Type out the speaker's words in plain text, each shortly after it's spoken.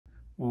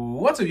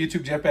What's up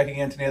YouTube, Jeff back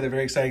again today with a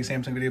very exciting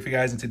Samsung video for you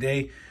guys, and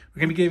today we're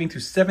going to be giving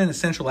to 7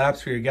 essential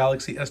apps for your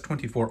Galaxy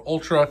S24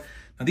 Ultra.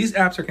 Now these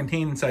apps are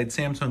contained inside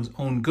Samsung's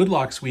own Good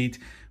Lock suite,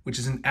 which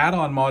is an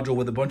add-on module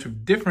with a bunch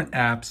of different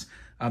apps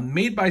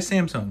made by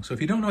Samsung. So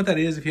if you don't know what that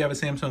is, if you have a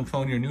Samsung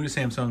phone, you're new to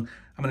Samsung,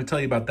 I'm going to tell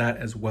you about that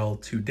as well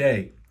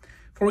today.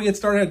 Before we get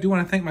started, I do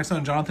want to thank my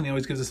son Jonathan. He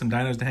always gives us some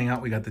dinos to hang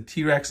out. We got the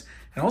T-Rex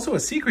and also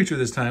a sea creature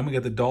this time. We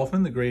got the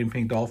dolphin, the gray and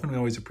pink dolphin. We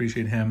always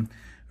appreciate him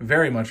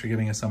very much for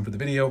giving us some for the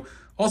video.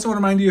 Also want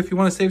to remind you, if you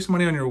want to save some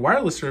money on your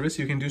wireless service,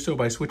 you can do so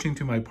by switching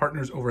to my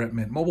partners over at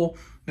Mint Mobile.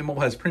 Mint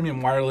Mobile has premium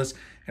wireless,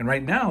 and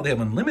right now they have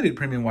unlimited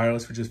premium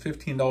wireless for just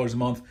 $15 a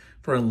month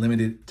for a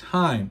limited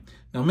time.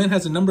 Now Mint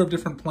has a number of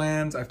different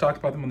plans. I've talked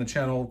about them on the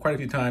channel quite a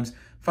few times.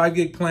 5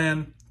 gig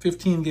plan,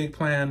 15 gig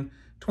plan,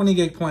 20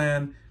 gig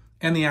plan,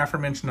 and the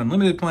aforementioned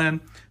unlimited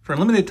plan. For a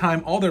limited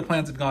time, all their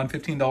plans have gone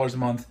 $15 a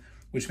month,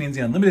 which means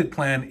the unlimited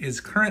plan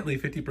is currently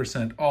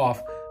 50%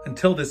 off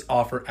until this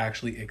offer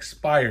actually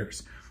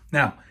expires.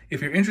 Now,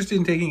 if you're interested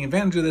in taking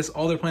advantage of this,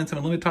 all their plans have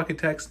unlimited talk and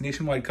text,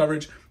 nationwide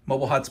coverage,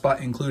 mobile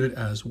hotspot included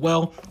as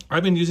well.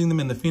 I've been using them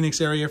in the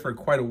Phoenix area for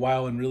quite a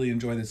while and really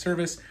enjoy the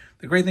service.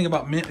 The great thing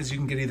about Mint is you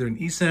can get either an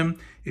eSIM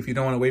if you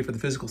don't want to wait for the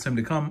physical SIM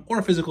to come, or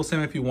a physical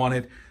SIM if you want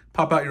it.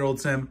 Pop out your old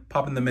SIM,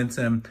 pop in the Mint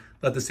SIM,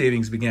 let the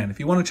savings begin. If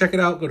you want to check it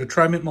out, go to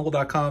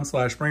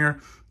trymintmobile.com/Springer.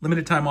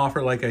 Limited time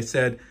offer, like I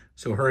said,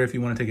 so hurry if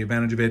you want to take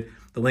advantage of it.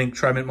 The link,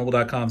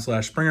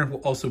 trymintmobile.com/Springer,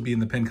 will also be in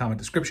the pinned comment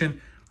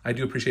description. I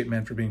do appreciate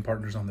Mint for being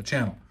partners on the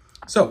channel.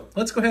 So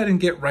let's go ahead and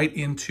get right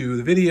into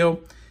the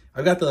video.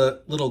 I've got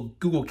the little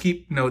Google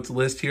Keep Notes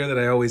list here that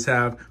I always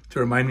have to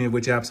remind me of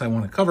which apps I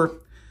want to cover.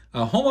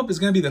 Home Up is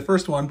going to be the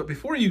first one, but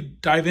before you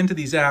dive into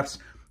these apps,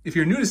 if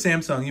you're new to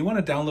Samsung, you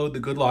want to download the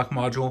Good Lock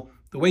module.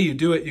 The way you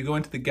do it, you go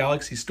into the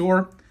Galaxy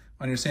Store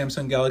on your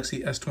Samsung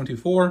Galaxy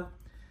S24,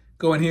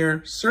 go in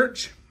here,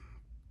 search,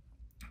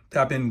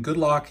 tap in Good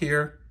Lock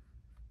here,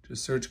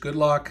 just search Good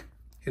Lock,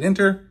 hit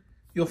enter,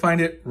 you'll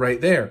find it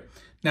right there.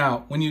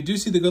 Now, when you do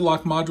see the Good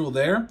Lock module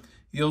there,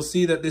 you'll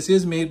see that this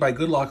is made by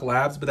Good Lock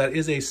Labs, but that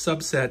is a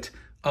subset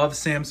of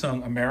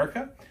Samsung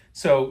America.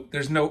 So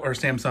there's no, or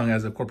Samsung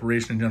as a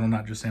corporation in general,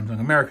 not just Samsung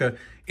America.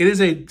 It is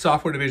a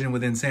software division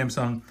within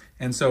Samsung,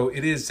 and so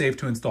it is safe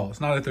to install.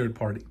 It's not a third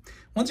party.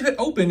 Once you hit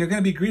open, you're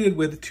going to be greeted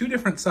with two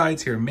different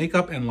sides here,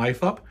 Makeup and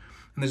Life Up.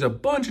 And there's a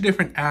bunch of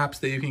different apps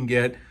that you can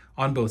get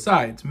on both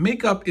sides.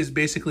 Makeup is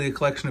basically a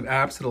collection of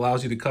apps that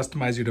allows you to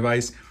customize your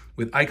device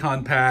with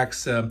icon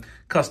packs,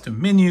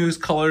 custom menus,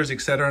 colors,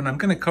 etc. And I'm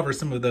going to cover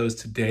some of those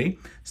today,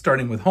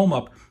 starting with Home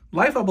Up.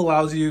 Life Up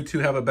allows you to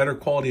have a better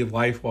quality of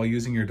life while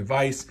using your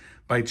device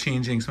by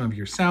changing some of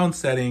your sound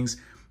settings,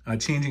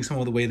 changing some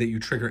of the way that you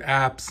trigger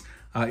apps.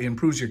 It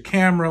improves your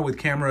camera with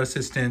Camera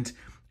Assistant,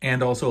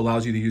 and also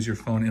allows you to use your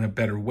phone in a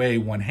better way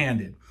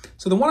one-handed.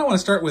 So the one I want to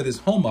start with is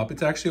Home Up.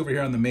 It's actually over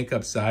here on the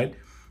Makeup side.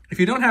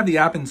 If you don't have the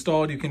app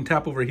installed, you can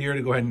tap over here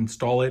to go ahead and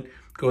install it.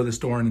 Go to the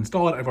store and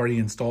install it. I've already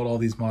installed all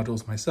these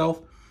modules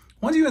myself.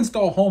 Once you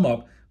install Home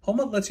Up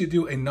lets you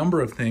do a number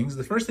of things.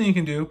 The first thing you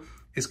can do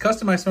is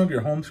customize some of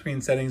your home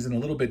screen settings in a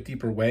little bit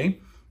deeper way.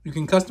 You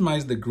can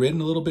customize the grid in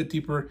a little bit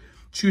deeper,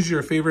 choose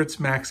your favorites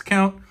max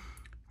count,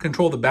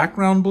 control the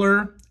background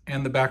blur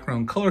and the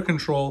background color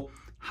control,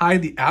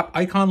 hide the app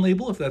icon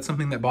label if that's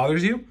something that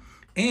bothers you,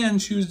 and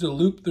choose to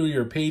loop through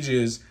your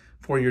pages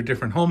for your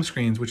different home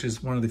screens, which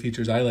is one of the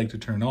features I like to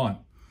turn on.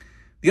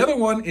 The other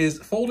one is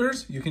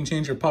folders. You can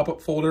change your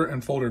pop-up folder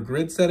and folder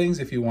grid settings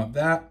if you want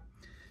that.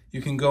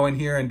 You can go in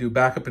here and do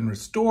backup and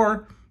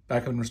restore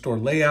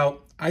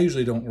layout. I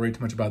usually don't worry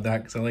too much about that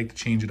because I like to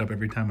change it up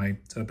every time I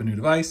set up a new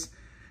device.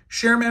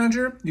 Share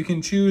Manager, you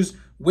can choose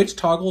which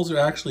toggles are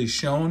actually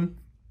shown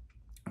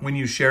when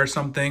you share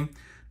something,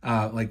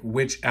 like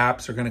which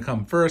apps are going to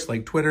come first,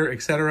 like Twitter,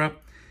 etc.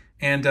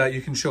 And you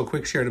can show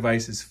quick share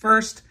devices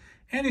first.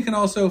 And you can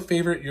also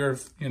favorite your,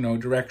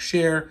 direct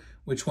share,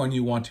 which one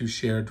you want to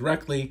share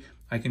directly.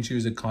 I can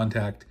choose a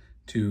contact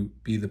to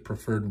be the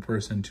preferred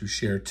person to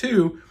share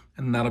to,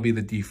 and that'll be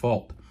the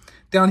default.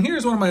 Down here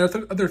is one of my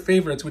other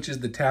favorites, which is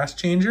the task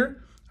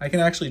changer. I can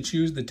actually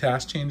choose the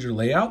task changer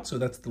layout. So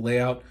that's the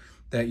layout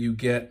that you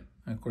get.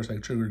 Of course, I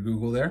triggered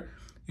Google there.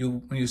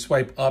 When you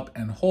swipe up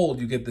and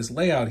hold, you get this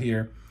layout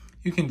here.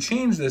 You can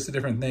change this to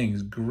different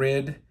things.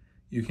 Grid,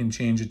 you can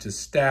change it to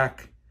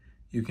stack,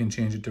 you can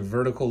change it to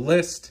vertical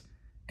list,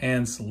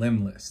 and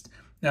slim list.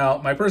 Now,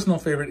 my personal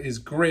favorite is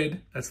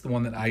grid. That's the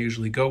one that I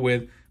usually go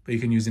with, but you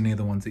can use any of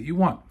the ones that you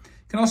want.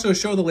 You can also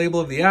show the label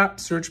of the app,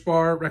 search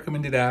bar,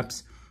 recommended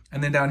apps,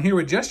 and then down here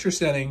with gesture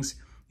settings,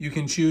 you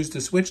can choose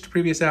to switch to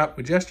previous app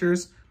with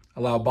gestures,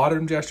 allow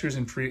bottom gestures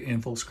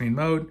in full screen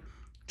mode,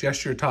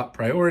 gesture top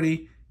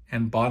priority,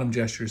 and bottom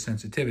gesture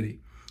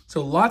sensitivity.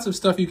 So lots of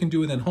stuff you can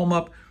do within Home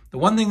Up. The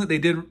one thing that they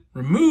did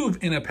remove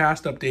in a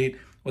past update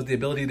was the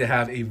ability to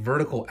have a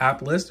vertical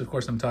app list. Of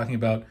course, I'm talking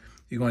about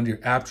you go into your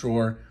app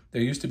drawer.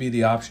 There used to be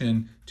the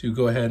option to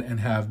go ahead and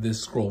have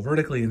this scroll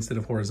vertically instead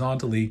of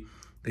horizontally.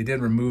 They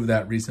did remove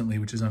that recently,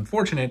 which is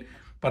unfortunate,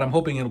 but I'm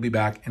hoping it'll be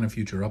back in a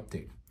future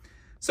update.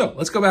 So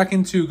let's go back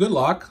into Good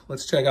Lock.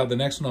 Let's check out the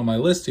next one on my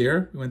list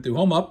here. We went through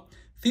Home Up.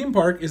 Theme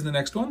Park is the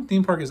next one.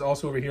 Theme Park is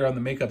also over here on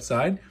the makeup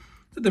side.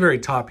 It's at the very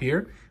top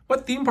here.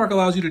 What Theme Park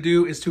allows you to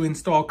do is to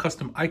install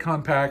custom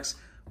icon packs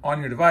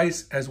on your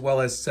device, as well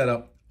as set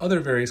up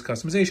other various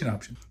customization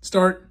options.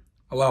 Start,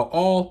 allow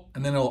all,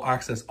 and then it'll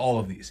access all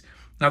of these.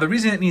 Now, the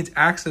reason it needs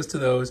access to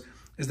those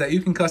is that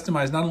you can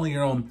customize not only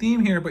your own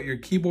theme here, but your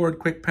keyboard,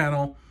 quick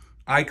panel,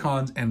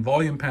 icons, and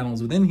volume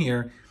panels within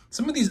here.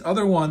 Some of these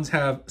other ones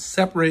have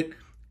separate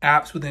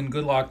apps within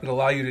GoodLock that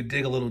allow you to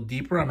dig a little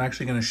deeper. I'm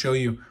actually going to show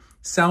you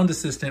Sound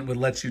Assistant, would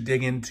let you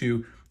dig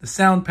into the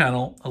sound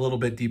panel a little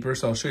bit deeper,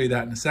 so I'll show you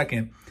that in a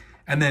second.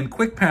 And then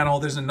Quick Panel,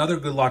 there's another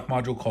GoodLock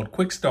module called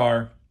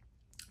QuickStar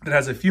that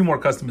has a few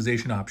more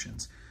customization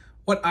options.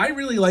 What I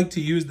really like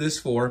to use this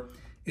for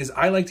is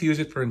I like to use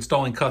it for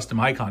installing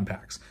custom icon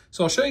packs.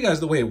 So I'll show you guys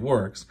the way it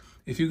works.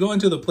 If you go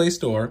into the Play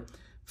Store,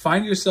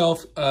 find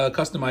yourself a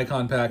custom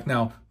icon pack.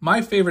 Now,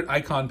 my favorite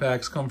icon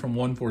packs come from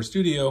OneHand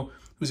Studio,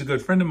 who's a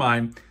good friend of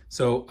mine.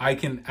 So I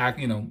can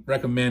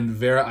recommend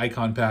Vera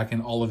Icon Pack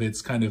and all of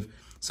its kind of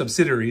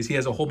subsidiaries. He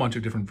has a whole bunch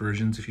of different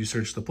versions if you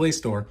search the Play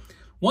Store.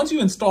 Once you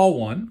install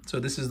one,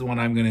 so this is the one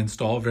I'm going to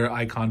install, Vera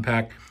Icon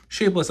Pack,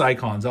 Shapeless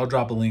Icons. I'll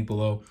drop a link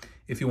below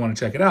if you want to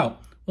check it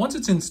out. Once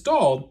it's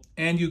installed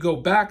and you go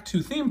back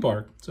to Theme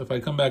Park, so if I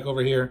come back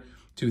over here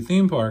to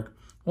Theme Park,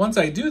 once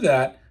I do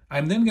that,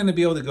 I'm then going to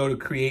be able to go to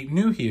Create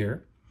New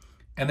here.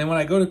 And then when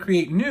I go to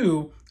Create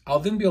New, I'll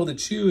then be able to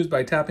choose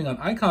by tapping on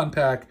Icon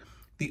Pack,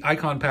 the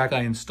icon pack I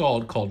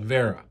installed called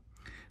Vera.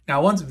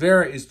 Now, once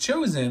Vera is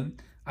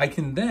chosen, I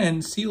can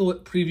then see a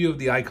preview of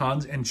the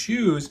icons and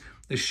choose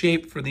the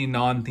shape for the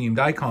non-themed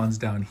icons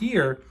down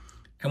here.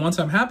 And once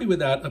I'm happy with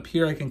that, up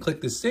here I can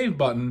click the Save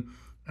button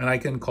and I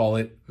can call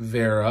it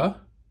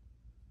Vera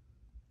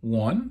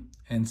 1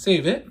 and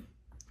save it.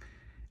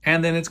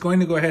 And then it's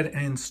going to go ahead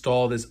and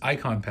install this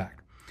icon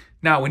pack.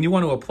 Now, when you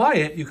want to apply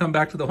it, you come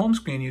back to the home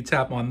screen, you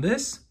tap on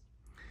this,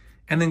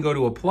 and then go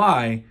to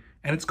Apply,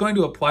 and it's going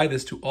to apply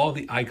this to all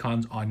the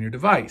icons on your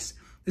device.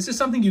 This is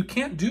something you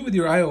can't do with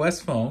your iOS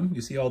phone.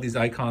 You see all these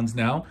icons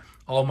now.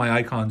 All of my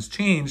icons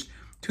changed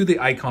to the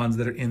icons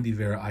that are in the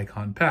Vera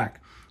Icon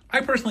Pack.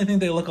 I personally think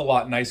they look a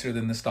lot nicer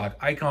than the stock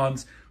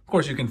icons. Of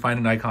course, you can find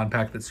an icon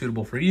pack that's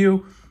suitable for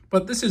you,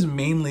 but this is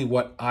mainly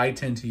what I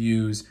tend to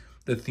use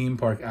the Theme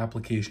Park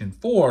application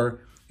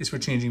for, is for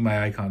changing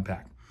my icon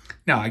pack.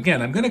 Now,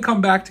 again, I'm going to come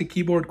back to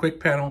Keyboard,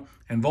 Quick Panel,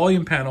 and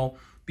Volume Panel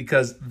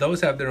because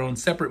those have their own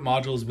separate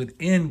modules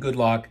within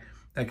GoodLock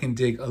that can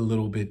dig a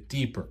little bit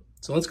deeper.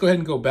 So let's go ahead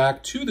and go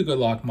back to the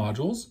GoodLock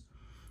modules.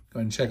 Go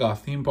ahead and check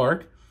off Theme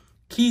Park.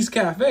 Keys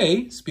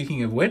Cafe,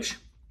 speaking of which,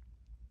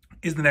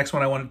 is the next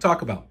one I want to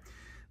talk about.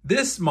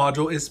 This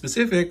module is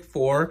specific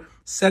for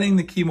setting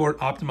the keyboard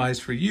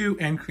optimized for you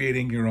and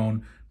creating your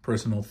own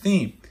personal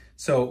theme.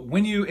 So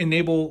when you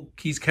enable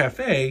Keys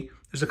Cafe,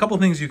 there's a couple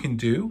things you can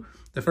do.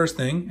 The first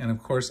thing, and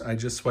of course I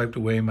just swiped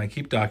away my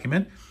Keep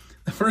document,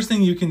 the first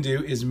thing you can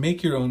do is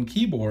make your own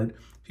keyboard.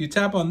 If you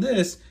tap on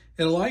this,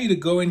 it'll allow you to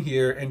go in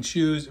here and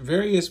choose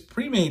various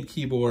pre-made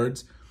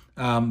keyboards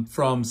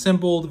from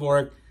Simple,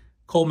 Dvorak,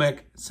 Colmec,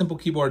 Simple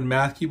Keyboard,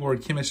 Math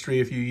Keyboard, Chemistry,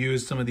 if you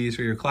use some of these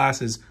for your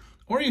classes.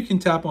 Or you can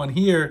tap on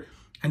here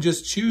and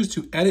just choose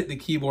to edit the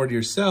keyboard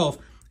yourself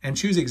and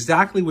choose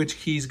exactly which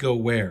keys go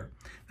where.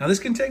 Now this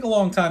can take a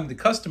long time to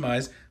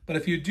customize, but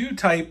if you do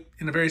type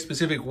in a very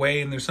specific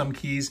way and there's some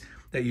keys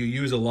that you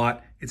use a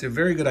lot, it's a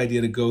very good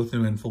idea to go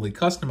through and fully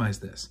customize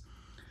this.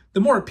 The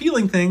more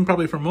appealing thing,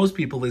 probably for most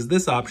people, is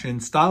this option,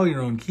 Style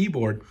Your Own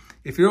Keyboard.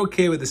 If you're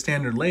okay with the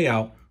standard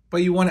layout,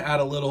 but you want to add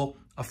a little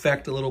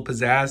effect, a little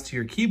pizzazz to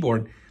your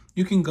keyboard,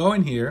 you can go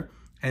in here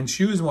and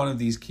choose one of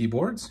these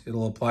keyboards.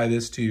 It'll apply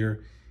this to your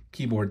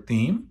keyboard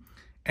theme.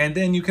 And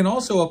then you can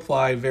also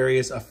apply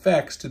various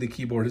effects to the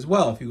keyboard as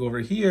well. If you go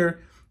over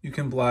here, you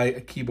can apply a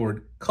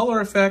keyboard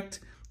color effect.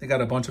 They got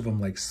a bunch of them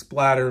like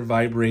splatter,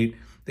 vibrate.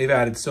 They've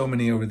added so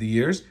many over the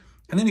years.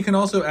 And then you can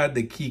also add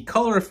the key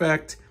color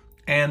effect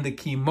and the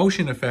key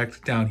motion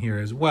effect down here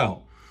as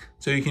well.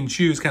 So you can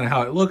choose kind of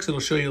how it looks. It'll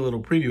show you a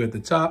little preview at the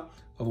top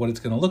of what it's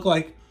going to look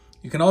like.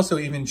 You can also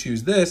even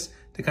choose this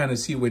to kind of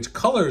see which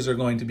colors are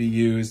going to be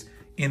used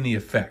in the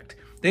effect.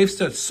 They've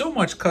done so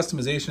much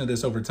customization of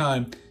this over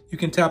time. You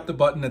can tap the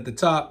button at the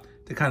top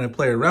to kind of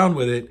play around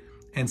with it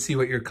and see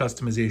what your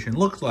customization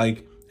looks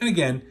like. And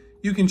again,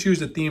 you can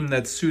choose a theme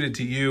that's suited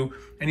to you,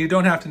 and you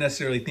don't have to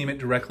necessarily theme it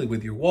directly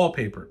with your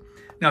wallpaper.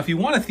 Now, if you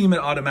want to theme it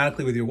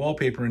automatically with your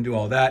wallpaper and do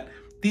all that,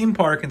 Theme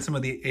Park and some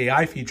of the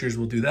AI features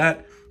will do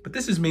that, but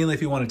this is mainly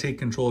if you want to take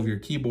control of your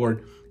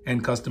keyboard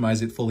and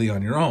customize it fully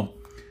on your own.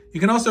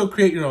 You can also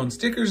create your own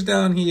stickers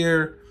down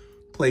here,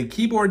 play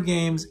keyboard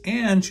games,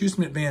 and choose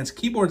some advanced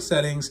keyboard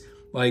settings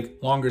like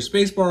longer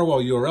spacebar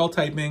while URL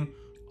typing,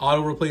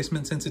 auto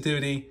replacement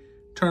sensitivity,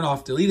 turn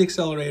off delete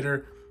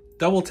accelerator,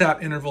 double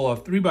tap interval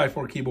of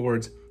 3x4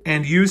 keyboards,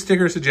 and use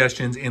sticker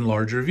suggestions in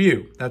larger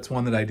view. That's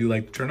one that I do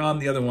like to turn on.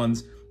 The other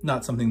one's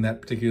not something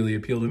that particularly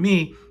appeal to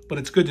me, but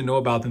it's good to know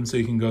about them so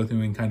you can go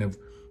through and kind of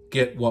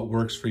get what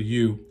works for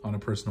you on a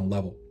personal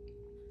level.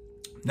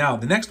 Now,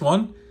 the next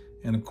one,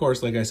 and of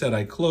course, like I said,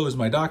 I closed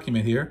my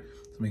document here.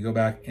 So let me go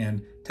back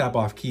and tap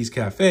off Keys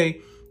Cafe.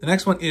 The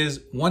next one is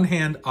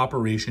OneHand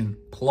Operation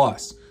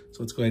Plus.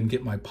 So let's go ahead and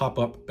get my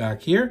pop-up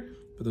back here.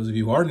 For those of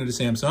you who are new to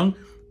Samsung,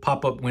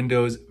 pop-up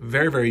windows,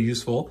 very, very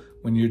useful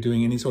when you're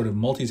doing any sort of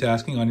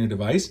multitasking on your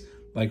device.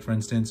 Like for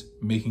instance,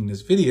 making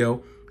this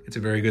video, it's a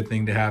very good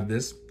thing to have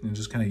this and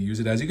just kind of use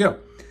it as you go.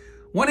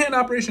 OneHand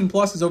Operation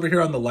Plus is over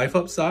here on the Life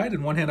Up side,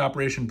 and OneHand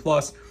Operation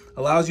Plus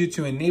allows you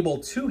to enable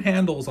two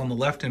handles on the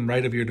left and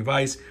right of your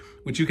device,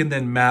 which you can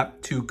then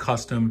map to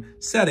custom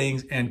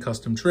settings and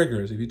custom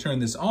triggers. If you turn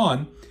this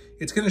on,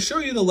 it's going to show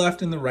you the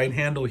left and the right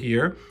handle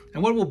here,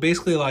 and what it will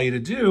basically allow you to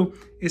do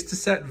is to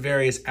set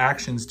various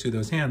actions to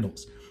those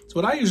handles. So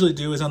what I usually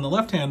do is on the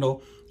left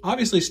handle,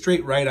 obviously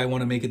straight right, I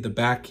want to make it the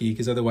back key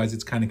because otherwise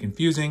it's kind of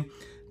confusing.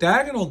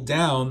 Diagonal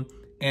down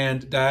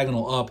and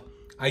diagonal up,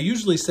 I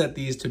usually set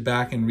these to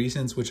back and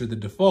recents, which are the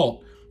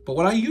default. But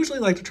what I usually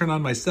like to turn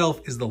on myself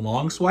is the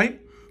long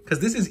swipe, because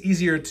this is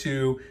easier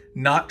to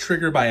not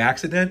trigger by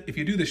accident. If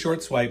you do the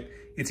short swipe,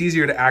 it's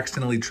easier to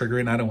accidentally trigger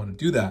it, and I don't want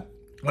to do that.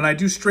 When I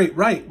do straight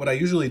right, what I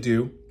usually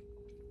do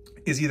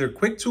is either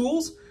Quick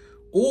Tools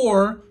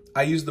or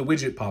I use the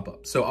widget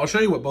pop-up. So I'll show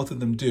you what both of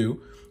them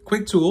do.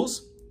 Quick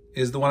Tools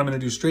is the one I'm going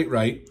to do straight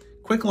right.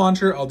 Quick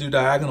Launcher, I'll do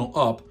diagonal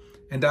up,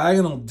 and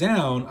diagonal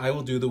down, I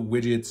will do the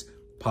widgets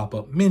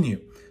pop-up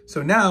menu.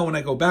 So now when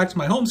I go back to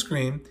my home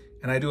screen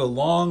and I do a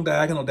long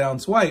diagonal down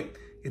swipe,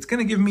 it's going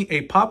to give me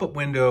a pop-up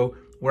window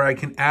where I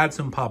can add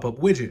some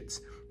pop-up widgets.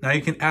 Now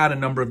you can add a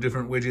number of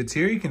different widgets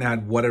here. You can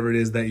add whatever it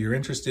is that you're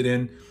interested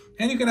in,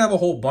 and you can have a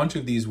whole bunch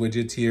of these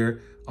widgets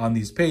here on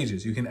these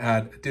pages. You can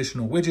add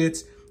additional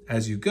widgets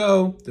as you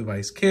go,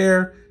 device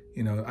care.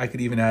 You know, I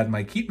could even add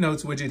my Keep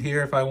Notes widget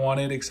here if I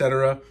wanted,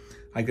 etc.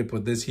 I could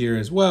put this here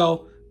as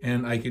well,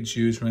 and I could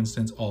choose, for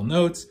instance, all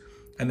notes,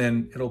 and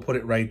then it'll put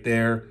it right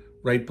there,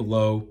 right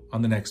below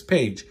on the next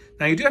page.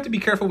 Now you do have to be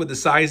careful with the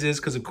sizes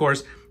because of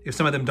course, if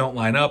some of them don't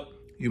line up,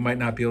 you might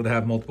not be able to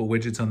have multiple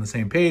widgets on the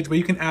same page, but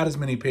you can add as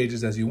many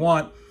pages as you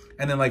want.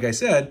 And then like I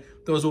said,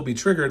 those will be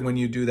triggered when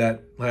you do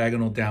that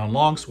diagonal down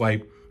long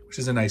swipe, which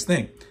is a nice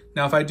thing.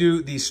 Now, if I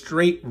do the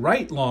straight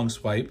right long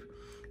swipe,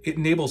 it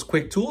enables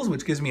Quick Tools,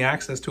 which gives me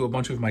access to a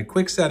bunch of my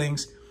quick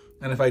settings.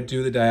 And if I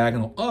do the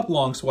diagonal up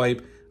long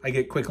swipe, I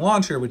get Quick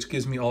Launcher, which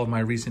gives me all of my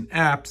recent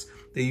apps.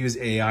 They use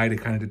AI to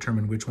kind of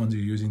determine which ones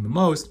you're using the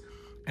most.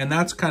 And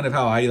that's kind of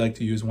how I like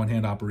to use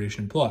OneHand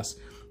Operation Plus.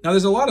 Now,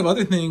 there's a lot of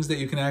other things that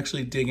you can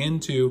actually dig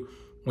into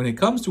when it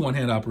comes to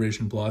OneHand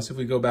Operation Plus. If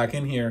we go back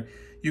in here,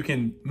 you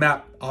can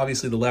map,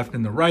 obviously, the left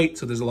and the right.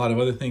 So there's a lot of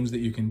other things that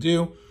you can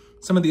do.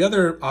 Some of the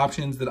other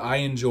options that I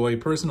enjoy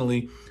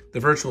personally, the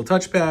virtual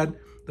touchpad,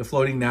 the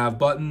floating nav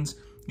buttons.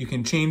 You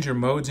can change your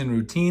modes and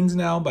routines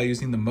now by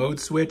using the mode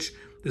switch.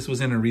 This was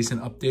in a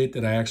recent update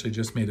that I actually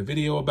just made a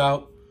video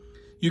about.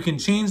 You can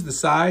change the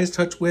size,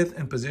 touch width,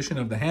 and position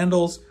of the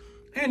handles.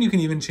 And you can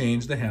even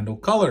change the handle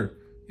color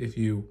if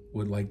you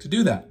would like to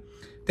do that.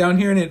 Down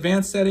here in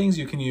advanced settings,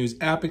 you can use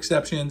app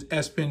exceptions,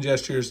 S-Pen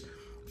gestures,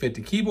 fit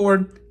to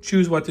keyboard,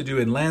 choose what to do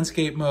in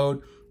landscape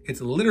mode.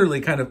 It's literally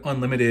kind of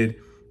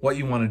unlimited what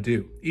you want to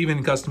do.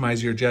 Even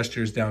customize your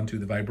gestures down to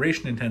the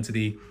vibration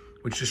intensity,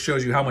 which just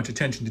shows you how much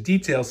attention to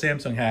detail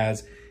Samsung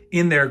has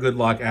in their Good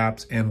Lock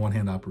apps and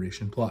OneHand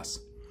Operation Plus.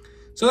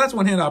 So that's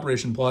OneHand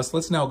Operation Plus.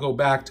 Let's now go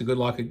back to Good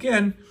Lock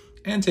again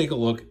and take a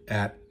look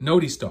at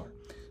Notistar.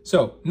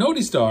 So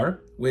Notistar,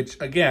 which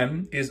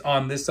again is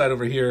on this side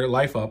over here,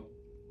 Life Up,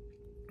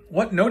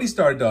 what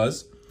Notistar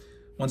does,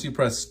 once you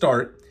press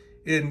start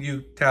and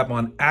you tap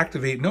on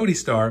activate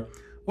Notistar,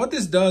 what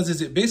this does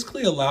is it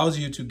basically allows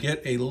you to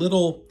get a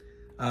little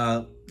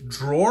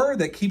drawer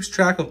that keeps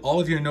track of all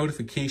of your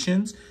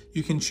notifications.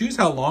 You can choose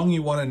how long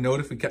you want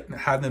to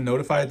have them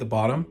notify at the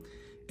bottom,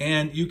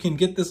 and you can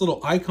get this little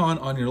icon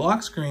on your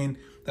lock screen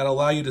that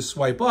allow you to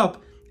swipe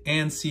up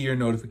and see your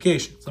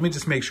notifications. Let me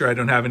just make sure I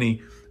don't have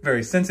any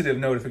very sensitive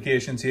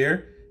notifications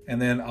here,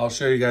 and then I'll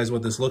show you guys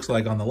what this looks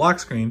like on the lock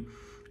screen.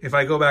 If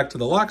I go back to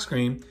the lock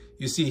screen,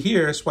 you see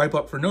here, swipe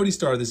up for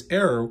Notistar, this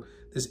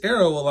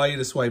arrow will allow you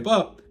to swipe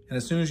up, and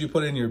as soon as you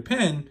put in your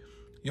PIN,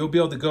 you'll be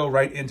able to go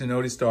right into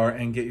Notistar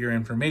and get your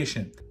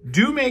information.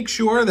 Do make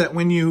sure that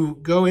when you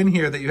go in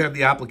here that you have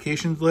the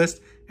applications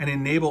list and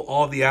enable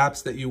all of the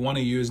apps that you want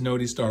to use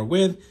Notistar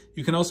with.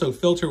 You can also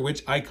filter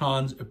which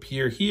icons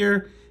appear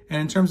here.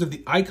 And in terms of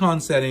the icon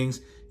settings,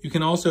 you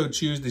can also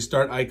choose the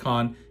start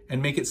icon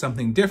and make it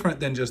something different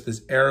than just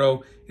this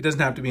arrow. It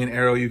doesn't have to be an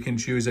arrow. You can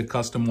choose a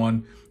custom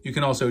one. You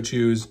can also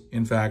choose,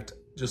 in fact,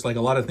 just like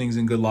a lot of things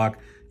in Good Lock,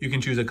 you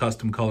can choose a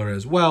custom color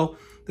as well.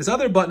 This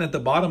other button at the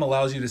bottom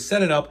allows you to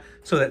set it up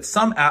so that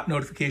some app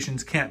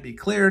notifications can't be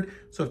cleared.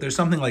 So if there's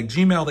something like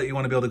Gmail that you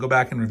want to be able to go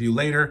back and review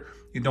later,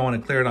 you don't want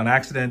to clear it on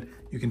accident,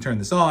 you can turn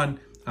this on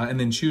and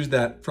then choose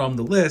that from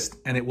the list,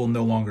 and it will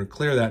no longer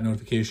clear that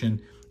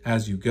notification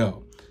as you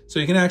go. So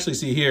you can actually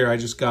see here, I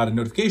just got a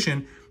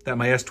notification that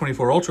my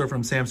S24 Ultra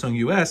from Samsung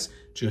US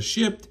just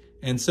shipped.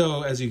 And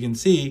so as you can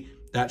see,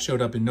 that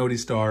showed up in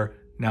Notistar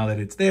now that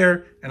it's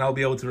there, and I'll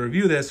be able to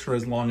review this for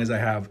as long as I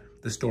have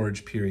the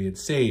storage period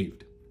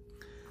saved.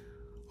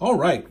 All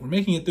right, we're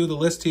making it through the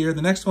list here.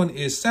 The next one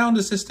is Sound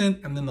Assistant,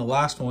 and then the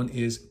last one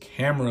is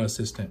Camera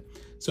Assistant.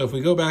 So if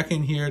we go back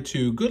in here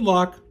to Good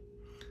Lock,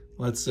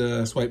 let's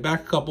swipe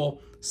back a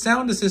couple.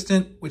 Sound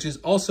Assistant, which is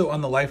also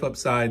on the life up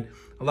side,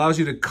 allows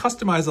you to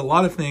customize a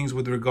lot of things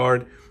with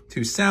regard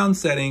to sound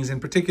settings, in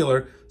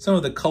particular, some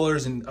of the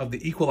colors of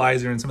the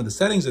equalizer and some of the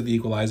settings of the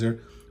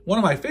equalizer. One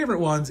of my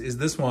favorite ones is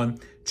this one,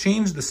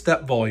 change the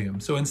step volume.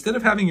 So instead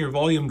of having your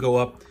volume go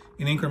up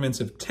in increments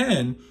of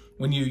 10,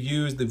 when you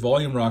use the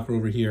volume rocker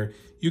over here,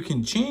 you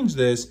can change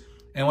this.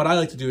 And what I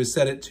like to do is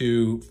set it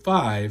to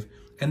 5.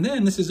 And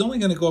then this is only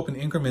gonna go up in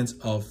increments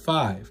of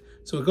 5.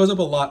 So it goes up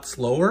a lot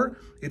slower.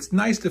 It's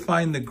nice to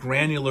find the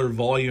granular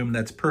volume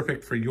that's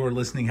perfect for your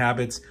listening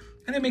habits,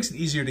 and it makes it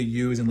easier to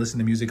use and listen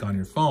to music on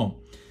your phone.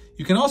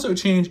 You can also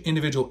change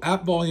individual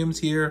app volumes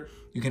here.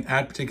 You can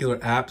add particular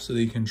apps so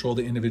that you control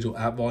the individual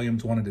app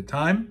volumes one at a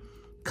time.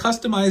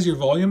 Customize your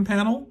volume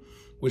panel,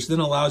 which then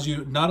allows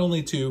you not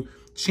only to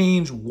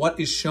change what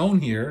is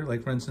shown here,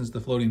 like for instance,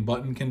 the floating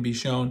button can be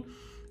shown.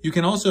 You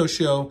can also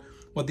show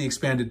what the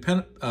expanded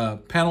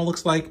panel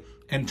looks like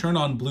and turn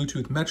on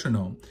Bluetooth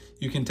metronome.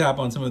 You can tap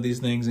on some of these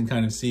things and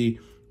kind of see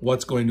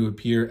what's going to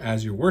appear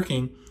as you're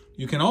working.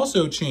 You can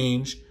also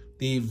change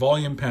the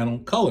volume panel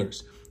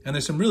colors. And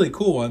there's some really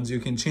cool ones. You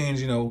can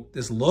change,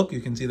 this look. You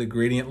can see the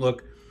gradient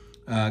look,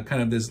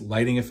 kind of this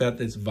lighting effect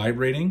that's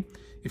vibrating.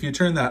 If you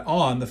turn that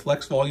on, the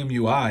Flex Volume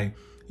UI,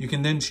 you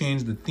can then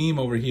change the theme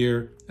over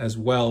here as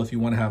well. If you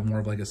want to have more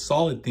of like a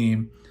solid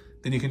theme,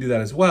 then you can do that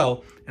as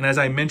well. And as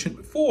I mentioned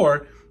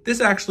before, this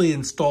actually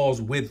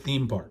installs with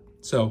Theme Park.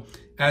 So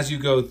as you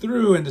go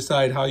through and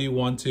decide how you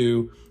want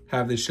to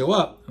have this show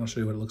up, I'll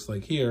show you what it looks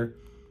like here.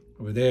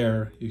 Over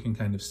there, you can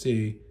kind of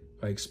see,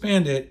 if I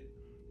expand it,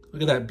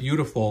 look at that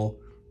beautifully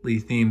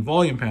themed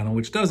volume panel,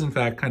 which does in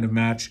fact kind of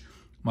match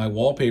my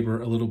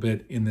wallpaper a little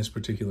bit in this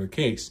particular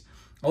case.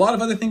 A lot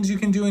of other things you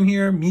can do in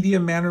here.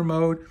 Media manner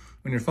mode.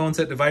 When your phone's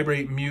set to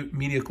vibrate, mute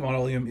media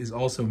volume is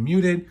also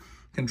muted.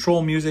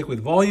 Control music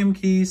with volume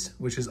keys,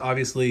 which is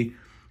obviously,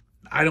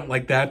 I don't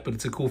like that, but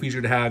it's a cool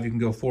feature to have. You can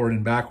go forward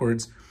and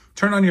backwards.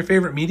 Turn on your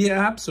favorite media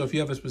apps. So if you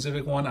have a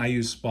specific one, I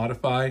use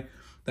Spotify.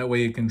 That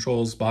way it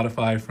controls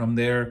Spotify from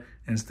there,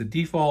 and it's the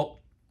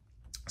default.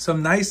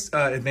 Some nice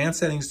advanced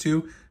settings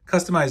too.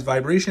 Customized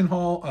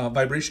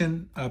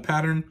vibration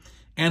pattern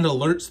and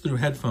alerts through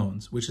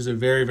headphones, which is a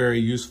very, very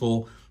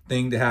useful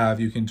thing to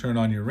have. You can turn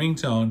on your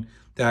ringtone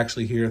to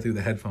actually hear through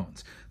the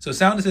headphones. So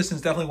Sound Assistant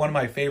is definitely one of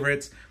my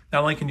favorites.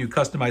 Not only can you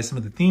customize some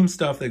of the theme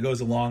stuff that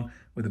goes along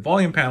with the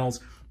volume panels,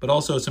 but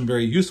also some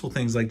very useful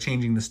things like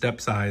changing the step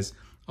size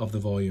of the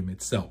volume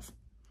itself.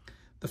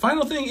 The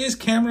final thing is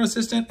Camera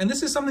Assistant, and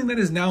this is something that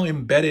is now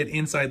embedded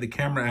inside the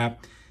camera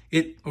app.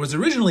 It was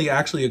originally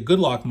actually a Good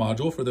Lock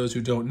module, for those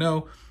who don't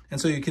know,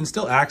 and so you can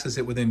still access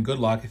it within Good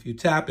Lock. If you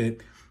tap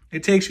it,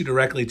 it takes you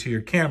directly to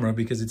your camera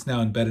because it's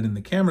now embedded in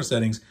the camera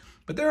settings.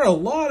 But there are a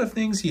lot of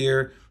things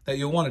here that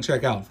you'll want to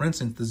check out. For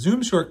instance, the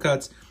zoom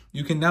shortcuts,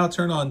 you can now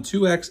turn on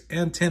 2x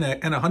and 10x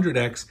and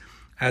 100x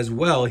as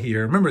well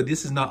here. Remember,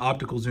 this is not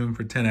optical zoom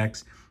for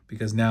 10x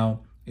because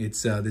now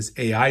it's this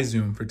AI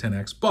zoom for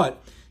 10x,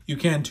 but you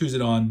can choose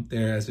it on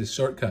there as a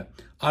shortcut.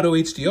 Auto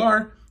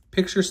HDR,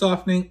 picture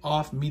softening,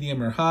 off,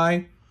 medium, or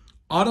high.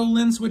 Auto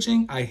lens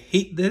switching, I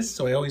hate this,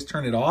 so I always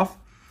turn it off.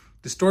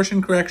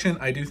 Distortion correction,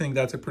 I do think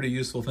that's a pretty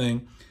useful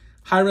thing.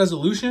 High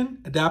resolution,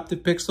 adaptive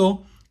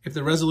pixel. If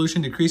the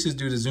resolution decreases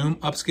due to zoom,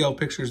 upscale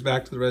pictures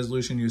back to the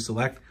resolution you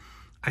select.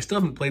 I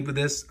still haven't played with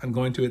this. I'm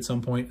going to at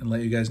some point and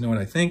let you guys know what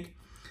I think.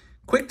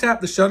 Quick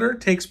tap the shutter,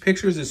 takes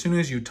pictures as soon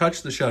as you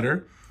touch the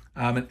shutter.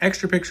 And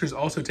extra pictures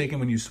also taken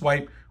when you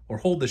swipe or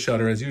hold the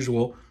shutter as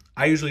usual.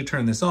 I usually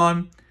turn this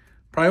on.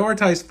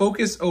 Prioritize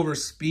focus over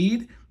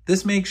speed.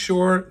 This makes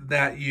sure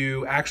that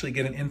you actually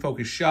get an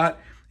in-focus shot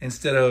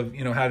instead of,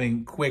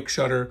 having quick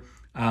shutter.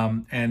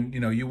 And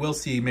you will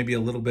see maybe a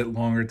little bit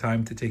longer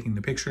time to taking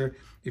the picture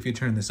if you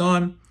turn this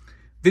on.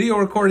 Video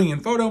recording in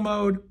photo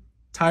mode,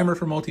 timer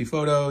for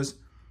multi-photos,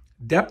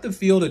 depth of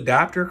field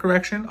adapter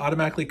correction,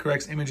 automatically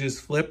corrects images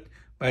flipped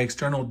by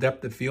external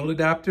depth of field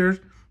adapters.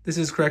 This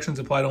is corrections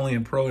applied only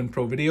in Pro and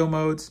Pro Video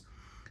modes.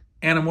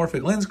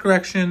 Anamorphic lens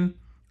correction,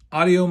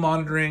 audio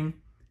monitoring,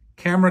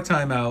 camera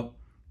timeout,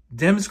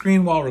 dim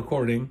screen while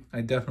recording.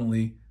 I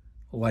definitely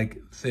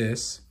like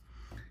this.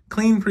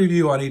 Clean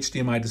preview on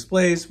HDMI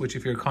displays, which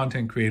if you're a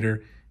content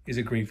creator is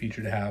a great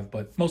feature to have,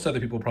 but most other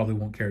people probably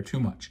won't care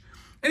too much.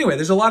 Anyway,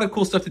 there's a lot of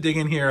cool stuff to dig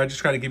in here. I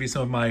just try to give you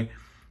some of my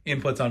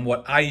inputs on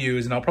what I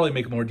use, and I'll probably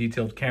make a more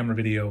detailed camera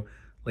video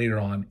later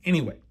on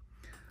anyway.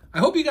 I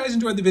hope you guys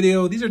enjoyed the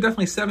video. These are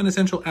definitely 7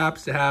 essential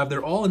apps to have.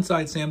 They're all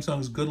inside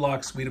Samsung's Good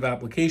Lock suite of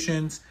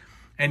applications.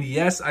 And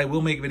yes, I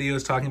will make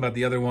videos talking about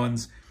the other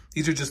ones.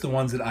 These are just the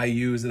ones that I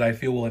use that I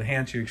feel will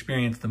enhance your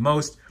experience the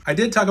most. I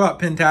did talk about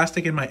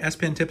Pentastic in my S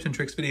Pen tips and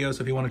tricks video,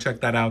 so if you want to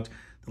check that out,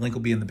 the link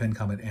will be in the pinned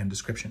comment and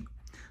description.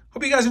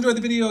 Hope you guys enjoyed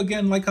the video.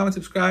 Again, like, comment,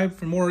 subscribe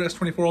for more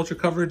S24 Ultra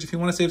coverage. If you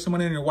want to save some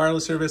money on your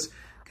wireless service,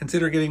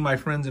 consider giving my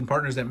friends and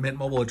partners at Mint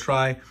Mobile a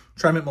try.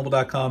 Try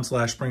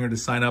mintmobile.com/Springer to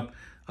sign up.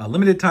 A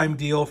limited time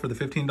deal for the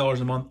 $15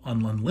 a month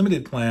on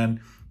unlimited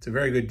plan. It's a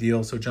very good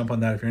deal, so jump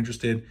on that if you're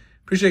interested.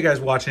 Appreciate you guys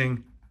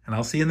watching, and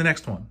I'll see you in the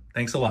next one.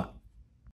 Thanks a lot.